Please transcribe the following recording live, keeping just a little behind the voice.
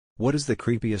What is the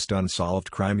creepiest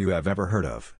unsolved crime you have ever heard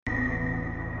of?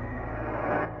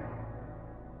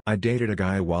 I dated a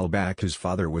guy a while back whose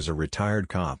father was a retired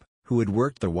cop, who had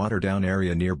worked the Waterdown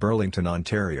area near Burlington,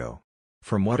 Ontario.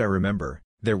 From what I remember,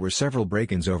 there were several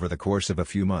break-ins over the course of a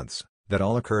few months, that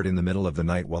all occurred in the middle of the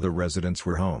night while the residents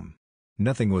were home.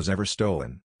 Nothing was ever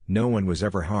stolen, no one was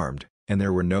ever harmed, and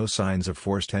there were no signs of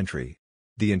forced entry.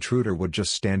 The intruder would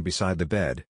just stand beside the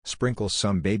bed, sprinkle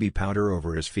some baby powder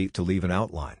over his feet to leave an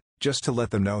outline, just to let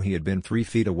them know he had been 3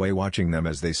 feet away watching them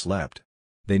as they slept.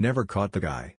 They never caught the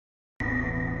guy.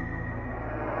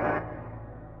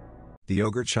 The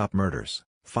yogurt shop murders.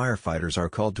 Firefighters are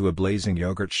called to a blazing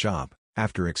yogurt shop.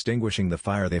 After extinguishing the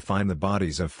fire, they find the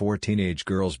bodies of 4 teenage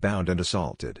girls bound and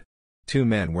assaulted. 2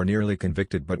 men were nearly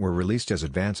convicted but were released as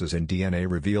advances in DNA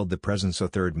revealed the presence of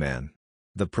a third man.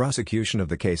 The prosecution of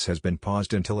the case has been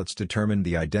paused until it's determined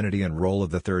the identity and role of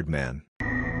the third man.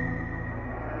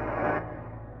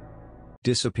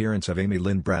 Disappearance of Amy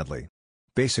Lynn Bradley.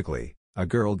 Basically, a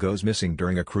girl goes missing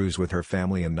during a cruise with her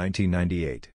family in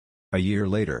 1998. A year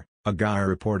later, a guy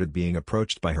reported being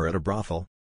approached by her at a brothel.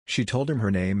 She told him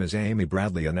her name is Amy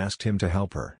Bradley and asked him to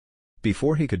help her.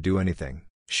 Before he could do anything,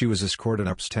 she was escorted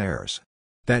upstairs.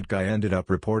 That guy ended up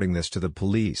reporting this to the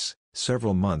police,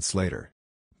 several months later.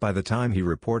 By the time he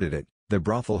reported it, the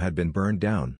brothel had been burned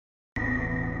down.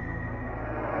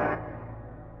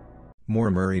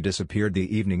 Maura Murray disappeared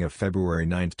the evening of February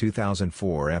 9,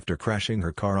 2004 after crashing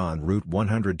her car on Route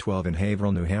 112 in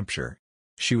Haverhill, New Hampshire.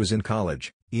 She was in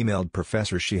college, emailed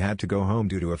professors she had to go home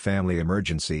due to a family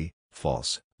emergency,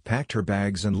 false, packed her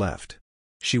bags and left.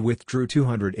 She withdrew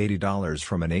 $280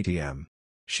 from an ATM.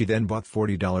 She then bought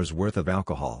 $40 worth of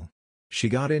alcohol. She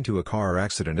got into a car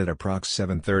accident at approx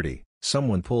 7:30,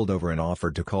 someone pulled over and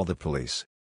offered to call the police.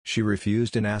 She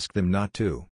refused and asked them not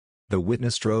to. The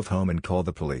witness drove home and called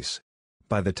the police.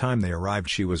 By the time they arrived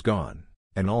she was gone,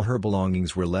 and all her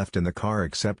belongings were left in the car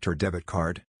except her debit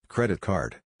card, credit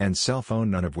card, and cell phone,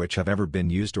 none of which have ever been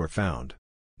used or found.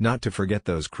 Not to forget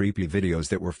those creepy videos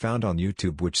that were found on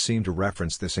YouTube which seem to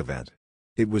reference this event.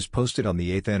 It was posted on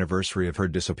the 8th anniversary of her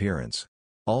disappearance.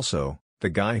 Also, the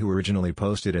guy who originally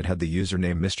posted it had the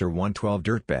username Mr. 112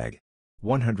 Dirtbag.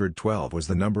 112 was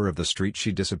the number of the street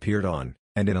she disappeared on,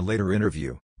 and in a later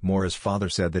interview, Maura's father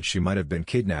said that she might have been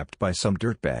kidnapped by some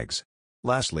dirtbags.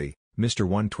 Lastly, Mr.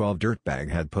 112 Dirtbag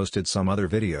had posted some other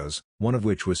videos, one of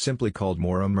which was simply called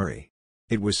Maura Murray.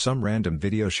 It was some random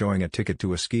video showing a ticket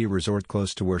to a ski resort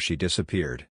close to where she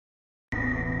disappeared.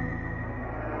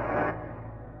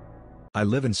 I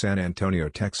live in San Antonio,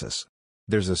 Texas.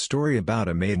 There's a story about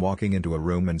a maid walking into a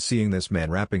room and seeing this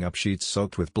man wrapping up sheets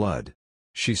soaked with blood.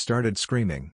 She started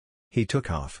screaming. He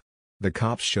took off. The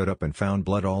cops showed up and found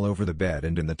blood all over the bed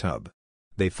and in the tub.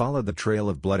 They followed the trail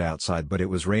of blood outside but it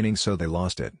was raining so they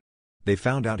lost it. They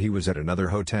found out he was at another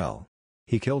hotel.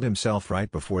 He killed himself right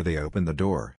before they opened the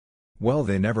door. Well,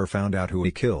 they never found out who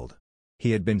he killed.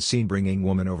 He had been seen bringing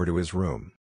woman over to his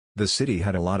room. The city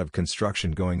had a lot of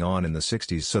construction going on in the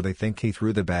 60s so they think he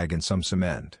threw the bag in some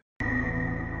cement.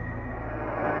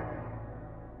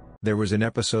 There was an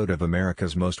episode of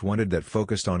America's Most Wanted that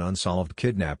focused on unsolved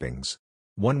kidnappings.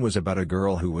 One was about a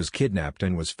girl who was kidnapped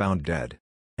and was found dead.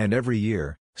 And every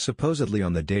year, supposedly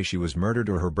on the day she was murdered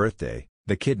or her birthday,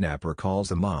 the kidnapper calls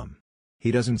the mom. He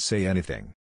doesn't say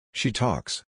anything. She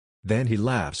talks. Then he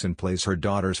laughs and plays her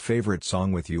daughter's favorite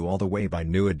song With You All the Way by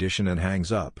New Edition and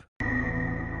hangs up.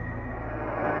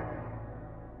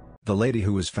 The lady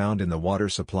who was found in the water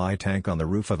supply tank on the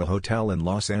roof of a hotel in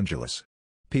Los Angeles.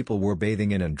 People were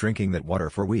bathing in and drinking that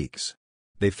water for weeks.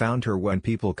 They found her when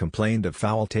people complained of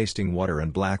foul-tasting water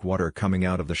and black water coming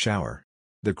out of the shower.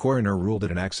 The coroner ruled it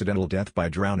an accidental death by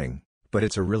drowning, but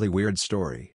it's a really weird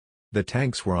story. The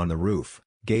tanks were on the roof,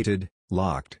 gated,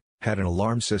 locked, had an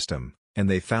alarm system, and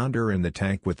they found her in the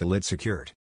tank with the lid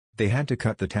secured. They had to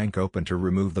cut the tank open to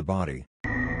remove the body.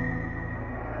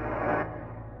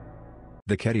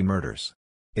 The Ketty murders.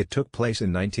 It took place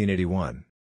in 1981.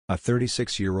 A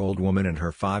 36-year-old woman and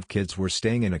her 5 kids were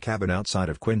staying in a cabin outside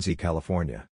of Quincy,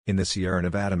 California, in the Sierra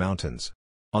Nevada mountains.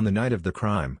 On the night of the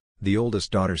crime, the oldest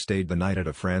daughter stayed the night at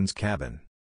a friend's cabin.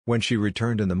 When she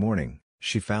returned in the morning,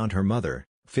 she found her mother,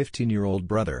 15-year-old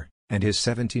brother, and his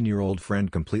 17-year-old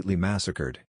friend completely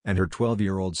massacred, and her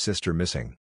 12-year-old sister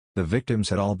missing. The victims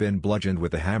had all been bludgeoned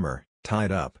with a hammer,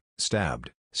 tied up,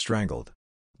 stabbed, strangled.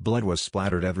 Blood was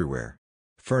splattered everywhere.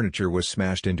 Furniture was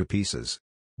smashed into pieces.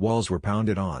 Walls were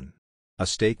pounded on. A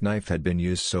steak knife had been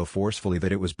used so forcefully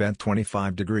that it was bent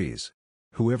 25 degrees.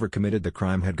 Whoever committed the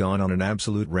crime had gone on an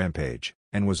absolute rampage,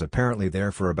 and was apparently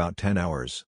there for about 10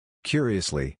 hours.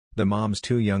 Curiously, the mom's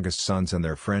 2 youngest sons and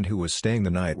their friend who was staying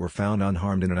the night were found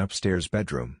unharmed in an upstairs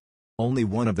bedroom. Only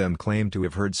one of them claimed to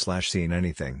have heard/seen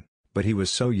anything, but he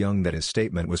was so young that his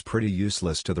statement was pretty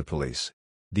useless to the police.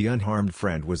 The unharmed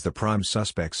friend was the prime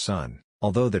suspect's son,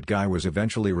 although that guy was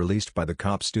eventually released by the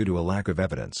cops due to a lack of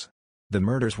evidence. The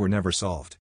murders were never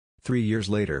solved. 3 years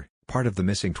later, part of the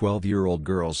missing 12-year-old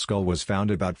girl's skull was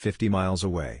found about 50 miles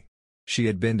away. She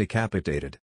had been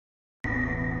decapitated.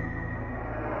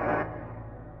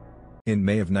 In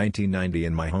May of 1990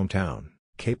 in my hometown,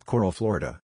 Cape Coral,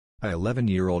 Florida, a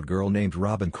 11-year-old girl named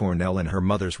Robin Cornell and her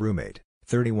mother's roommate,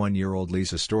 31-year-old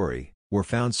Lisa Story, were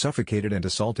found suffocated and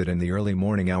assaulted in the early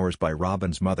morning hours by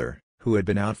Robin's mother, who had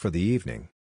been out for the evening.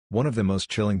 One of the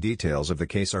most chilling details of the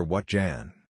case are what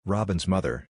Jan, Robin's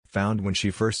mother, found when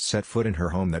she first set foot in her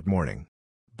home that morning.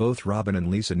 Both Robin and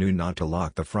Lisa knew not to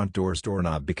lock the front door's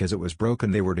doorknob because it was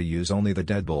broken. They were to use only the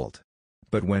deadbolt.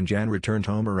 But when Jan returned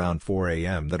home around 4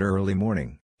 a.m. that early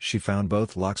morning, she found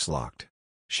both locks locked.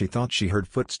 She thought she heard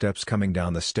footsteps coming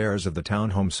down the stairs of the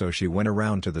townhome, so she went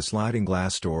around to the sliding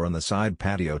glass door on the side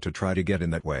patio to try to get in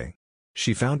that way.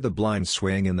 She found the blinds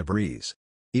swaying in the breeze.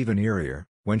 Even eerier,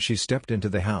 when she stepped into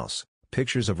the house,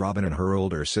 pictures of Robin and her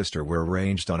older sister were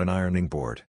arranged on an ironing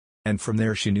board. And from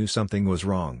there she knew something was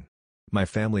wrong. My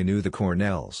family knew the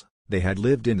Cornells. They had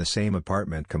lived in the same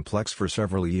apartment complex for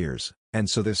several years, and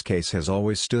so this case has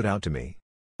always stood out to me.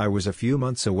 I was a few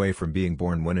months away from being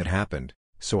born when it happened,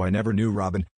 so I never knew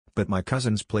Robin, but my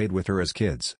cousins played with her as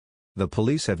kids. The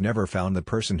police have never found the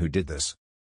person who did this.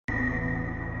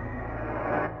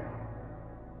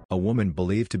 A woman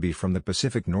believed to be from the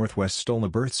Pacific Northwest stole a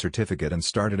birth certificate and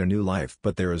started a new life,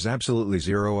 but there is absolutely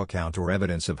zero account or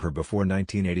evidence of her before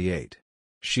 1988.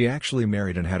 She actually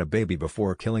married and had a baby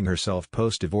before killing herself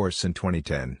post-divorce in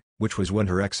 2010, which was when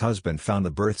her ex-husband found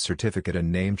the birth certificate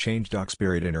and name change docs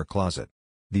buried in her closet.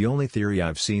 The only theory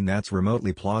I've seen that's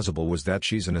remotely plausible was that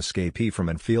she's an escapee from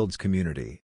Enfield's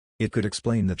community. It could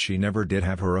explain that she never did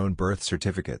have her own birth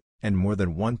certificate, and more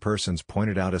than one person's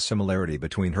pointed out a similarity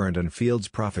between her and Enfield's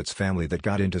Prophet's family that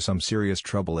got into some serious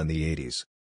trouble in the 80s.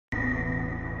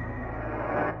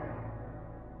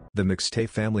 The McStay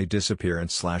family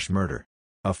disappearance/murder.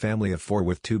 A family of 4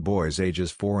 with 2 boys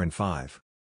ages 4 and 5.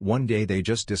 One day they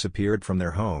just disappeared from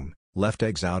their home, left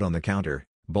eggs out on the counter,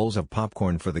 bowls of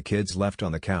popcorn for the kids left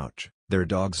on the couch, their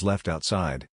dogs left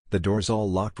outside, the doors all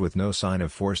locked with no sign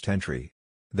of forced entry.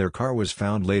 Their car was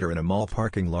found later in a mall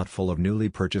parking lot full of newly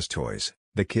purchased toys,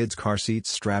 the kids' car seats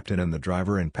strapped in and the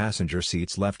driver and passenger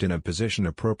seats left in a position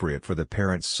appropriate for the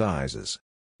parents' sizes.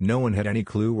 No one had any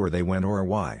clue where they went or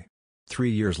why. 3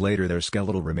 years later their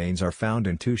skeletal remains are found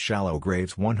in 2 shallow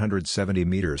graves 170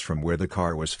 meters from where the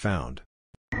car was found.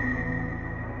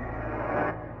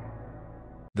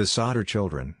 The Sodder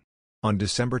children. On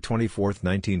December 24,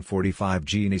 1945,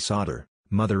 Jeannie Sodder,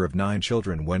 mother of 9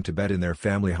 children, went to bed in their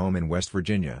family home in West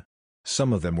Virginia.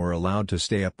 Some of them were allowed to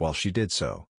stay up while she did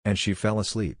so, and she fell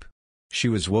asleep. She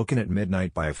was woken at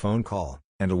midnight by a phone call,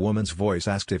 and a woman's voice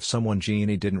asked if someone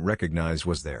Jeannie didn't recognize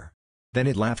was there. Then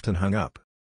it laughed and hung up.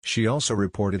 She also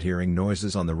reported hearing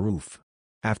noises on the roof.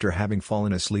 After having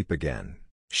fallen asleep again,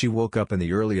 she woke up in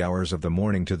the early hours of the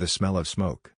morning to the smell of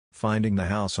smoke, finding the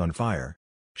house on fire.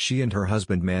 She and her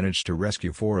husband managed to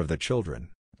rescue 4 of the children,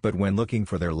 but when looking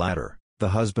for their ladder, the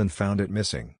husband found it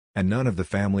missing, and none of the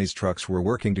family's trucks were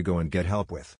working to go and get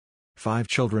help with. 5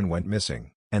 children went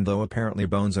missing, and though apparently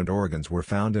bones and organs were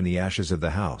found in the ashes of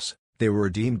the house, they were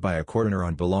deemed by a coroner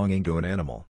on belonging to an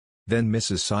animal. Then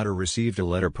Mrs. Sodder received a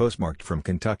letter postmarked from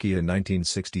Kentucky in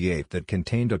 1968 that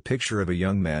contained a picture of a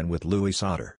young man with Louis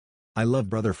Sodder. "I love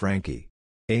Brother Frankie.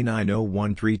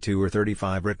 A90132 or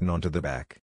 35 written onto the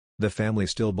back. The family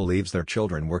still believes their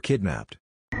children were kidnapped."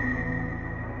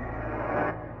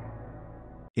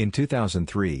 In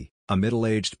 2003, a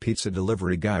middle-aged pizza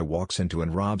delivery guy walks into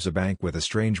and robs a bank with a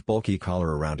strange bulky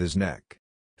collar around his neck.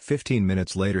 15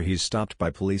 minutes later he's stopped by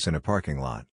police in a parking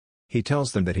lot. He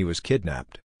tells them that he was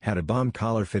kidnapped, had a bomb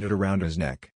collar fitted around his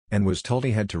neck, and was told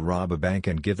he had to rob a bank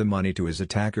and give the money to his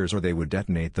attackers or they would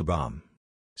detonate the bomb.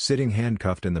 Sitting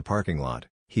handcuffed in the parking lot,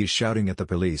 he's shouting at the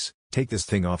police, "Take this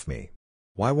thing off me.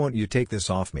 Why won't you take this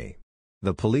off me?"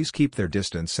 The police keep their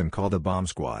distance and call the bomb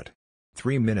squad.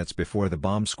 3 minutes before the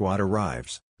bomb squad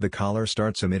arrives, the collar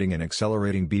starts emitting an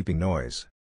accelerating beeping noise.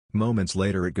 Moments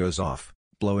later it goes off,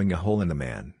 blowing a hole in the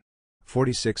man.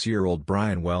 46-year-old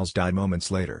Brian Wells died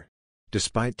moments later.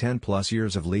 Despite 10-plus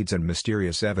years of leads and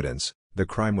mysterious evidence, the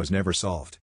crime was never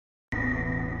solved.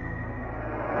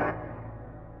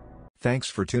 Thanks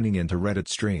for tuning in to Reddit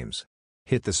Streams.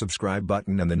 Hit the subscribe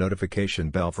button and the notification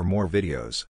bell for more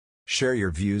videos. Share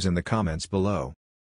your views in the comments below.